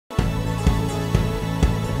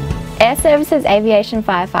Airservices aviation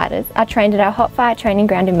firefighters are trained at our hot fire training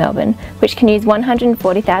ground in Melbourne, which can use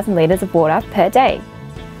 140,000 litres of water per day.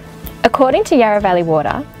 According to Yarra Valley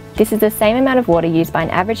Water, this is the same amount of water used by an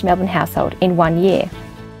average Melbourne household in 1 year.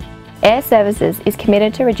 Airservices is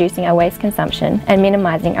committed to reducing our waste consumption and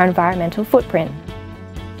minimising our environmental footprint.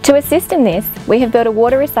 To assist in this, we have built a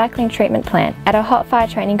water recycling treatment plant at our hot fire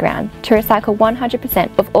training ground to recycle 100%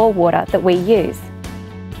 of all water that we use.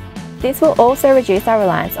 This will also reduce our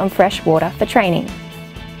reliance on fresh water for training.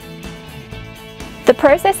 The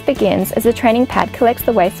process begins as the training pad collects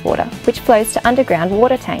the wastewater, which flows to underground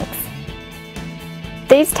water tanks.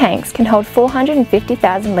 These tanks can hold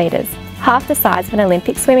 450,000 litres, half the size of an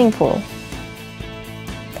Olympic swimming pool.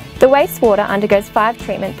 The wastewater undergoes 5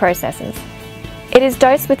 treatment processes. It is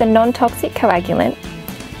dosed with a non-toxic coagulant.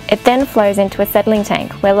 It then flows into a settling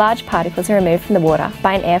tank where large particles are removed from the water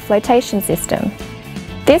by an air flotation system.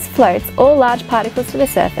 This floats all large particles to the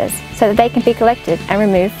surface so that they can be collected and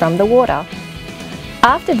removed from the water.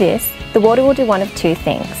 After this, the water will do one of 2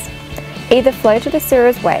 things. Either flow to the sewer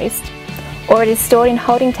as waste, or it is stored in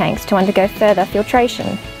holding tanks to undergo further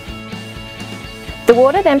filtration. The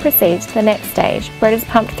water then proceeds to the next stage where it is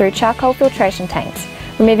pumped through charcoal filtration tanks,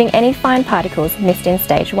 removing any fine particles missed in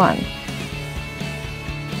stage 1.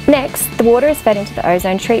 Next, the water is fed into the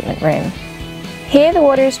ozone treatment room. Here the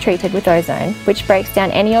water is treated with ozone, which breaks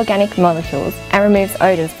down any organic molecules and removes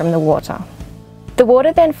odours from the water. The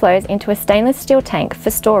water then flows into a stainless steel tank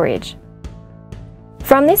for storage.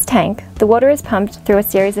 From this tank, the water is pumped through a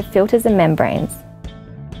series of filters and membranes.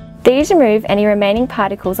 These remove any remaining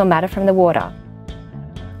particles or matter from the water.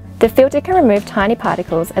 The filter can remove tiny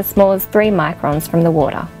particles as small as 3 microns from the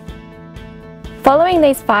water. Following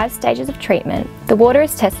these 5 stages of treatment, the water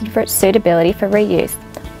is tested for its suitability for reuse,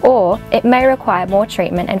 or it may require more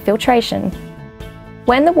treatment and filtration.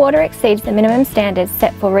 When the water exceeds the minimum standards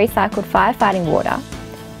set for recycled firefighting water,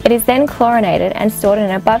 it is then chlorinated and stored in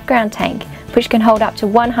an above-ground tank which can hold up to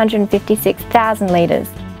 156,000 litres.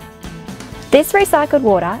 This recycled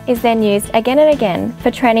water is then used again and again for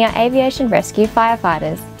training our aviation rescue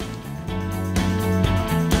firefighters.